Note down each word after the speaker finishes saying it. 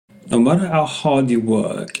No matter how hard you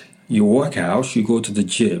work out, you go to the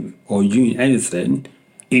gym, or you do anything,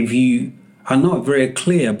 if you are not very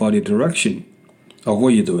clear about the direction of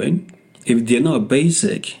what you're doing, if they're not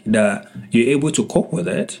basic, that you're able to cope with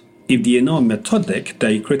it, if they're not methodic,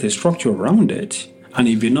 that you create a structure around it, and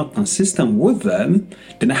if you're not consistent with them,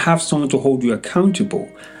 then have someone to hold you accountable.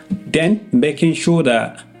 Then making sure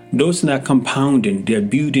that those that are compounding, they're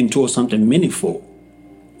building towards something meaningful.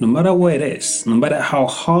 No matter what it is, no matter how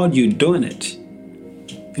hard you're doing it,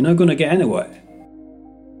 you're not going to get anywhere.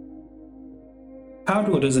 Hard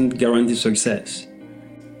work doesn't guarantee success.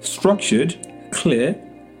 Structured, clear,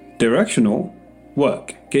 directional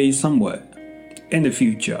work get you somewhere in the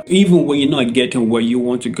future. Even when you're not getting where you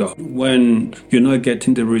want to go, when you're not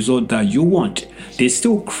getting the result that you want, they're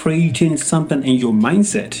still creating something in your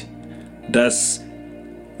mindset that's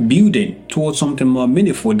building towards something more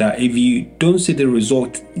meaningful, that if you don't see the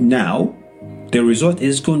result now, the result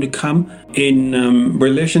is going to come in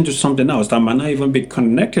relation to something else that might not even be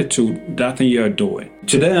connected to that thing you're doing.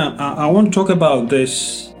 Today, I want to talk about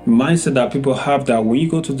this mindset that people have, that when you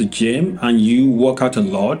go to the gym and you work out a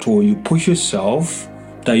lot or you push yourself,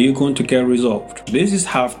 that you're going to get resolved. This is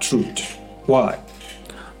half truth. Why?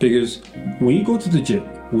 Because when you go to the gym,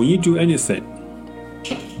 when you do anything,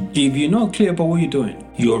 if you're not clear about what you're doing,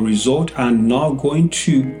 your results are not going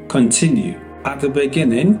to continue. At the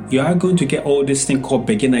beginning, you are going to get all this thing called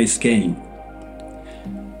beginner's gain.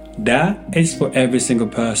 That is for every single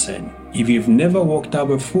person. If you've never worked out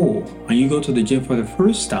before and you go to the gym for the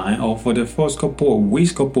first time, or for the first couple of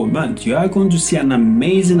weeks, couple of months, you are going to see an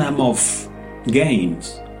amazing amount of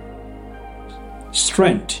gains.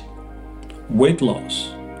 Strength, weight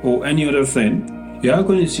loss, or any other thing, you are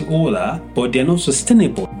going to see all that, but they're not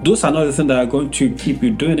sustainable. Those are not the things that are going to keep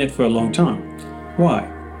you doing it for a long time. Why?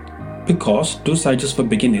 Because those are just for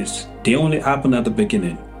beginners. They only happen at the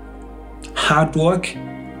beginning. Hard work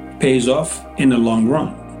pays off in the long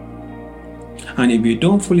run. And if you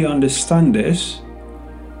don't fully understand this,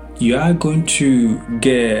 you are going to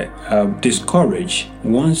get discouraged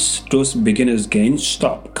once those beginners gains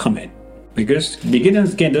stop coming. Because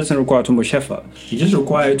beginners gain doesn't require too much effort. You just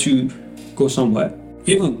require to go somewhere.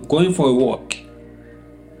 Even going for a walk.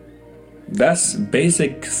 That's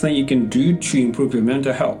basic thing you can do to improve your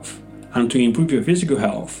mental health and to improve your physical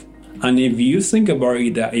health. And if you think about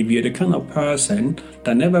it, that if you're the kind of person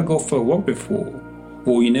that never go for a walk before,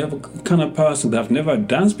 or you're never kind of person that have never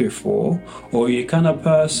danced before, or you're the kind of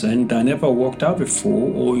person that never worked out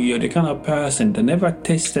before, or you're the kind of person that never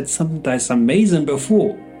tasted something that's amazing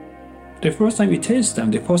before, the first time you taste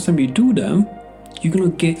them, the first time you do them, you're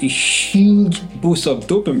going to get a huge boost of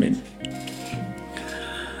dopamine.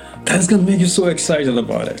 That's going to make you so excited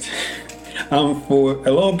about it. And for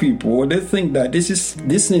a lot of people, they think that this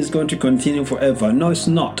thing is going to continue forever. No, it's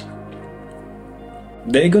not.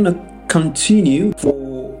 They're going to continue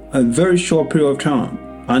for a very short period of time,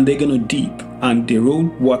 and they're going to dip, and the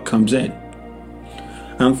road work comes in.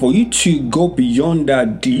 And for you to go beyond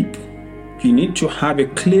that dip, you need to have a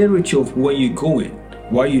clarity of where you're going,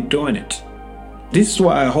 why you're doing it. This is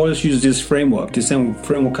why I always use this framework, the same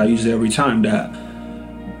framework I use every time, that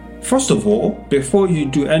first of all, before you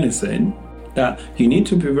do anything, that you need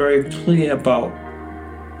to be very clear about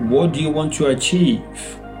what do you want to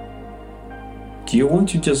achieve. Do you want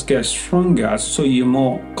to just get stronger so you're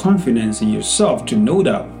more confident in yourself to know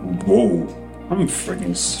that, whoa, I'm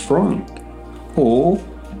freaking strong? Or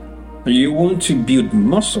you want to build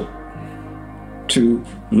muscle to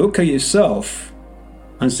look at yourself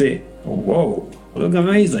and say, whoa, look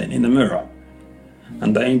amazing in the mirror.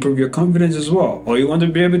 And that improve your confidence as well. Or you want to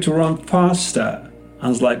be able to run faster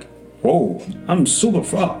and it's like, whoa, I'm super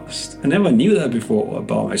fast. I never knew that before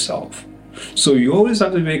about myself. So you always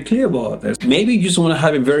have to be clear about this. Maybe you just want to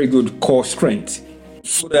have a very good core strength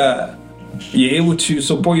so that you're able to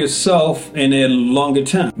support yourself in a longer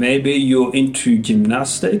term. Maybe you're into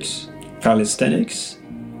gymnastics, calisthenics,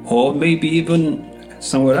 or maybe even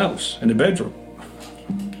somewhere else in the bedroom.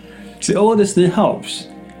 See, all this thing helps.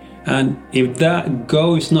 And if that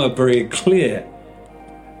goal is not very clear,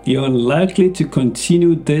 you're unlikely to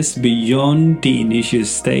continue this beyond the initial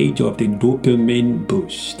stage of the dopamine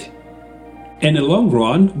boost. In the long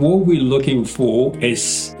run, what we're looking for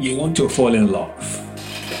is you want to fall in love.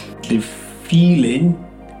 The feeling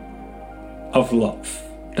of love,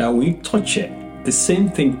 that when you touch it, the same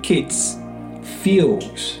thing kids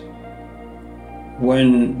feels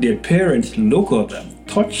when their parents look at them,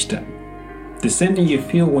 touch them. The same thing you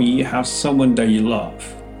feel when you have someone that you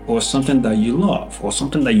love, or something that you love, or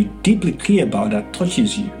something that you deeply care about that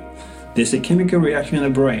touches you. There's a chemical reaction in the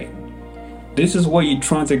brain. This is what you're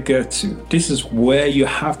trying to get to. This is where you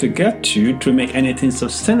have to get to make anything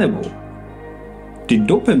sustainable. The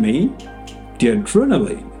dopamine, the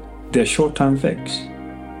adrenaline, they're short-term fix.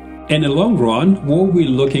 In the long run, what we're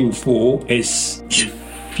looking for is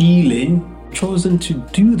feeling chosen to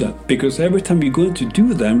do that, because every time you go to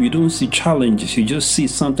do them, you don't see challenges. You just see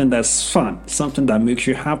something that's fun, something that makes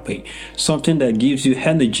you happy, something that gives you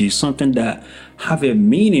energy, something that have a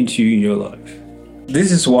meaning to you in your life.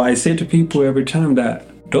 This is why I say to people every time that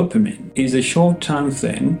dopamine is a short-term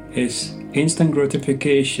thing, it's instant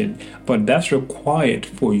gratification, but that's required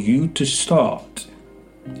for you to start.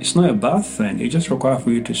 It's not a bad thing, it just requires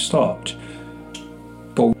for you to start.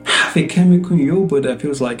 But have a chemical in your body that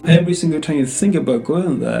feels like every single time you think about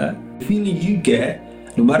going there, the feeling you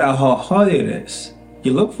get, no matter how hard it is,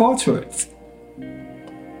 you look forward to it.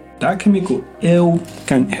 That chemical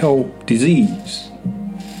can help disease.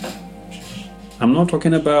 I'm not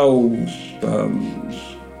talking about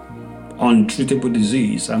untreatable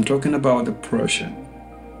disease. I'm talking about depression.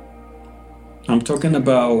 I'm talking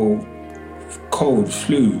about cold,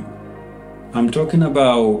 flu. I'm talking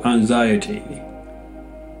about anxiety.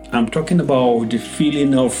 I'm talking about the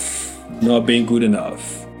feeling of not being good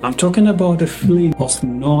enough. I'm talking about the feeling of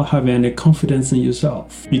not having any confidence in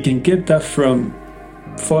yourself. You can get that from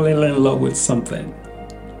falling in love with something.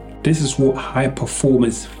 This is what high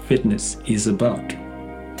performance fitness is about.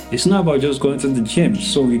 It's not about just going to the gym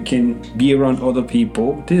so you can be around other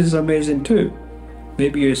people. This is amazing too.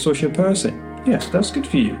 Maybe you're a social person. Yes, that's good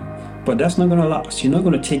for you. But that's not going to last. You're not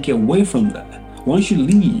going to take you away from that. Once you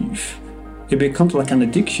leave, it becomes like an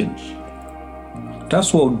addiction.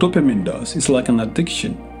 That's what dopamine does. It's like an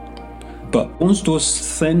addiction. But once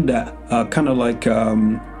those things that are kind of like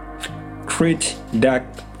create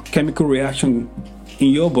that chemical reaction in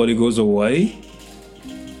your body goes away,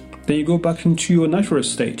 then you go back into your natural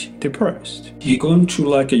state, depressed. You go into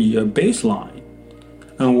like a baseline.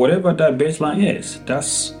 And whatever that baseline is,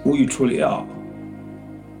 that's who you truly are.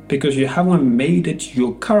 Because you haven't made it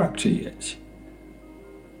your character yet.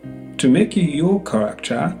 To make it your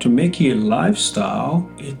character, to make it a lifestyle,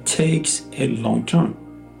 it takes a long time.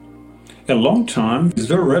 A long time is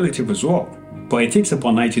very relative as well, but it takes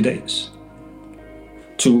about 90 days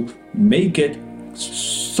to make it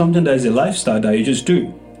something that is a lifestyle that you just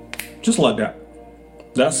do. Just like that.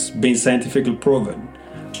 That's been scientifically proven.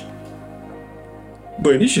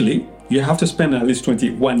 But initially, you have to spend at least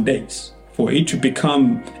 21 days for it to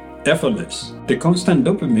become effortless. The constant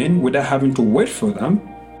dopamine, without having to wait for them,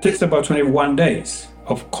 takes about 21 days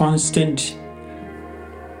of constant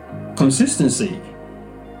consistency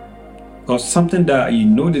of something that you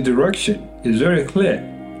know the direction is very clear.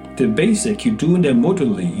 The basic, you're doing them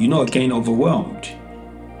moderately, you're not getting overwhelmed.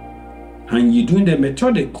 And you're doing them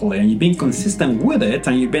methodically and you're being consistent with it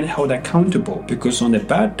and you're being held accountable. Because on a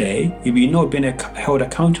bad day, if you're not being held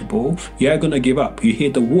accountable, you're going to give up. You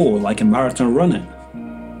hit the wall like a marathon runner.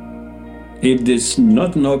 If there's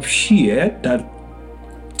not enough sheer that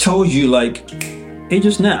tells you like, hey,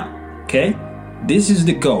 just now, okay? This is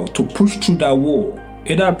the goal, to push through that wall.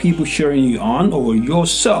 Either people cheering you on or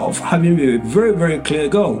yourself having a very, very clear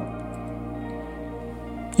goal.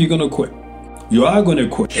 You're going to quit. You are going to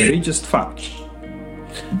quit. It's just fact.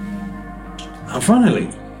 And finally,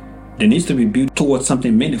 there needs to be built towards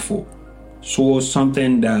something meaningful. Towards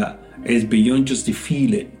something that is beyond just the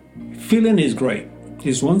feeling. Feeling is great.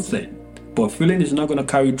 It's one thing. But feeling is not going to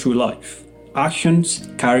carry you through life. Actions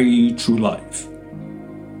carry you through life.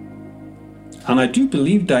 And I do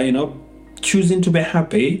believe that, choosing to be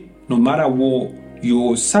happy, no matter what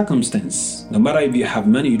your circumstance, no matter if you have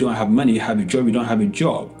money, you don't have money, you have a job, you don't have a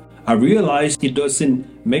job, I realize it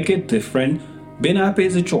doesn't make it different. Being happy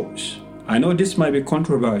is a choice. I know this might be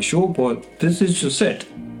controversial, but this is just it.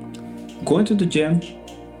 Going to the gym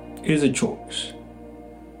is a choice.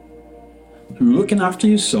 Looking after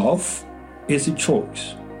yourself is a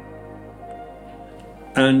choice.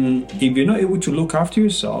 And if you're not able to look after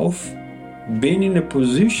yourself, being in a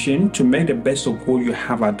position to make the best of what you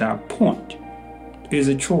have at that point is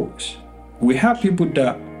a choice. We have people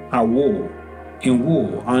that are in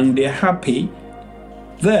war, and they're happy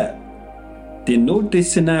there. They know the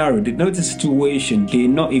scenario, they know the situation, they're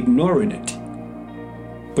not ignoring it.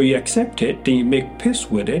 But you accept it, then you make peace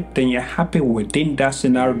with it, then you're happy within that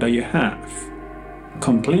scenario that you have.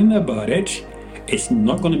 Complaining about it, it's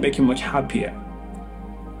not going to make you much happier.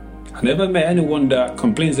 I never met anyone that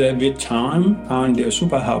complains every time and they're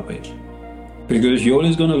super happy. Because you're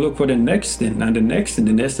always going to look for the next thing and the next thing,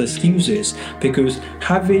 the next excuses. Because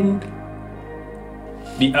having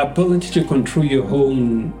the ability to control your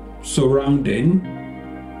own surrounding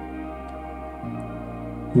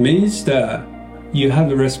means that you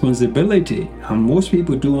have a responsibility, and most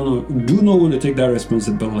people do not want to take that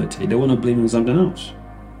responsibility. They want to blame on something else.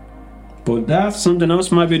 But that something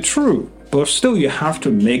else might be true, but still you have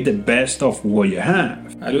to make the best of what you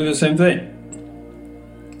have. I do the same thing.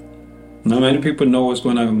 Not many people know what's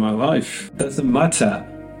going on in my life. Doesn't matter.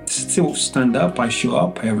 Still stand up, I show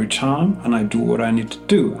up every time, and I do what I need to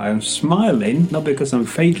do. I'm smiling, not because I'm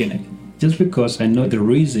faking it, just because I know the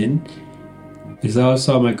reason is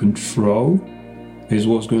outside my control, is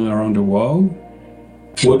what's going on around the world.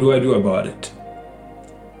 What do I do about it?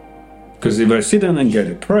 Because if I sit down and get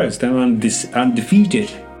depressed, then I'm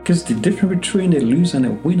defeated. Because the difference between a loser and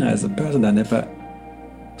a winner is a person that never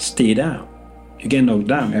stay down. You get knocked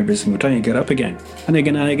down every single time, you get up again, and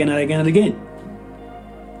again and again and again and again.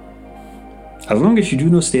 As long as you do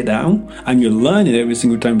not stay down, and you're learning every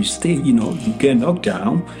single time you get knocked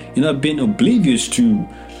down, you're not being oblivious to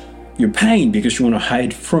your pain because you want to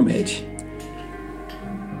hide from it.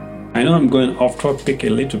 I know I'm going off topic a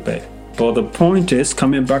little bit, but the point is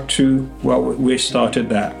coming back to where we started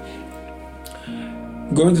that.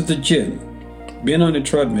 Going to the gym, being on the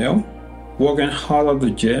treadmill, working hard at the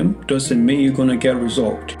gym doesn't mean you're going to get a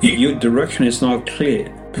result. Your direction is not clear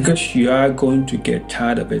because you are going to get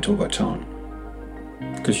tired of it over time.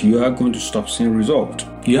 Because you are going to stop seeing results.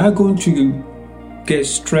 You are going to get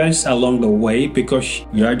stressed along the way because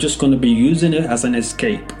you are just going to be using it as an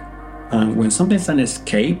escape. And when something's an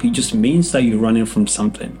escape, it just means that you're running from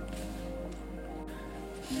something.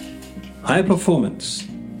 High performance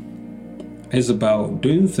is about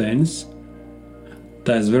doing things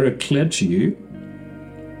that is very clear to you.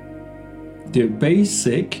 They're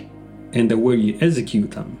basic in the way you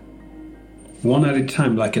execute them. One at a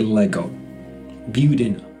time, like a Lego,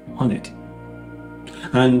 building on it.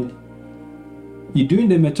 And you're doing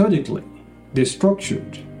them methodically. They're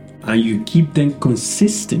structured. And you keep them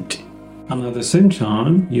consistent. And at the same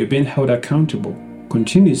time, you're being held accountable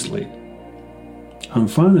continuously. And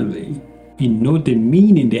finally, you know the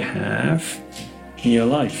meaning they have in your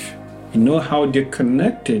life. You know how they're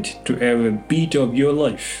connected to every beat of your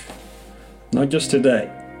life. Not just today,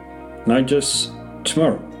 not just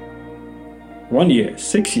tomorrow. 1 year,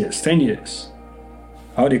 6 years, 10 years.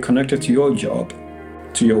 How they're connected to your job,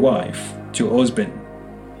 to your wife, to your husband,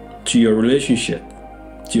 to your relationship,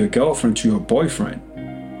 to your girlfriend, to your boyfriend.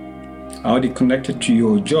 How they connected to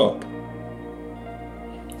your job,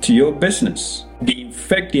 to your business, the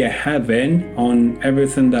effect they're having on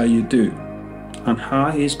everything that you do, and how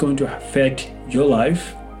it's going to affect your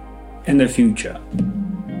life in the future.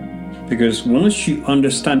 Because once you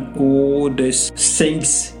understand all these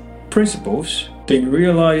 6 principles, then you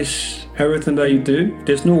realize everything that you do,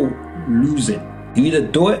 there's no losing. You either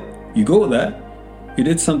do it, you go there, you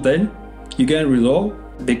did something, you get a result,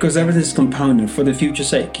 because everything is compounded for the future's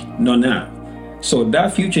sake, not now. So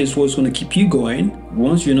that future is what's going to keep you going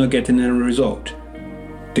once you're not getting any result.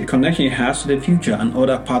 The connection it has to the future and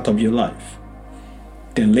other part of your life.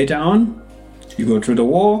 Then later on, you go through the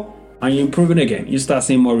wall and you improve it again. You start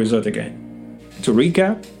seeing more result again. To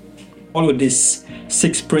recap, follow these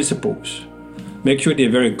 6 principles. Make sure they're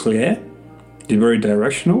very clear, they're very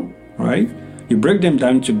directional, right? You break them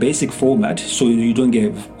down to basic format so you don't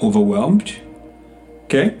get overwhelmed.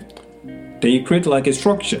 Okay? Then you create like a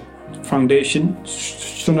structure, foundation,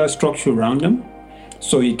 standard structure around them,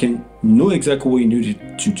 so you can know exactly what you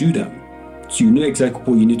need to do them. So you know exactly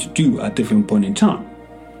what you need to do at different point in time.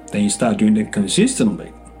 Then you start doing it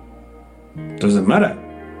consistently. Doesn't matter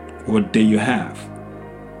what day you have.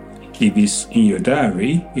 If it's in your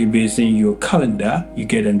diary, if it's in your calendar, you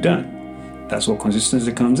get them done. That's what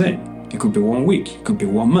consistency comes in. It could be 1 week, it could be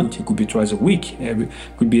 1 month, it could be twice a week, it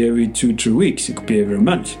could be every 2-3 weeks, it could be every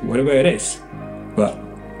month, whatever it is. But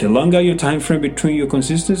the longer your time frame between your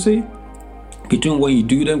consistency, between when you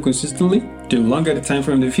do them consistently, the longer the time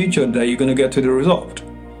frame in the future that you're going to get to the result.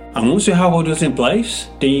 And once you have all those in place,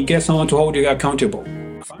 then you get someone to hold you accountable.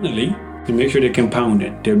 Finally, you make sure they're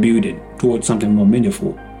compounding, they're building towards something more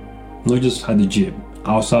meaningful. Not just at the gym,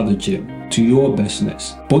 outside the gym, to your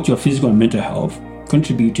business, both your physical and mental health,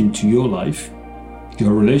 contributing to your life,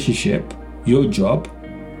 your relationship, your job,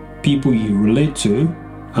 people you relate to,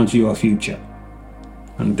 and to your future.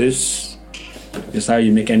 And this is how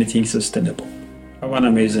you make anything sustainable. Have an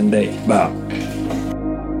amazing day. Bye.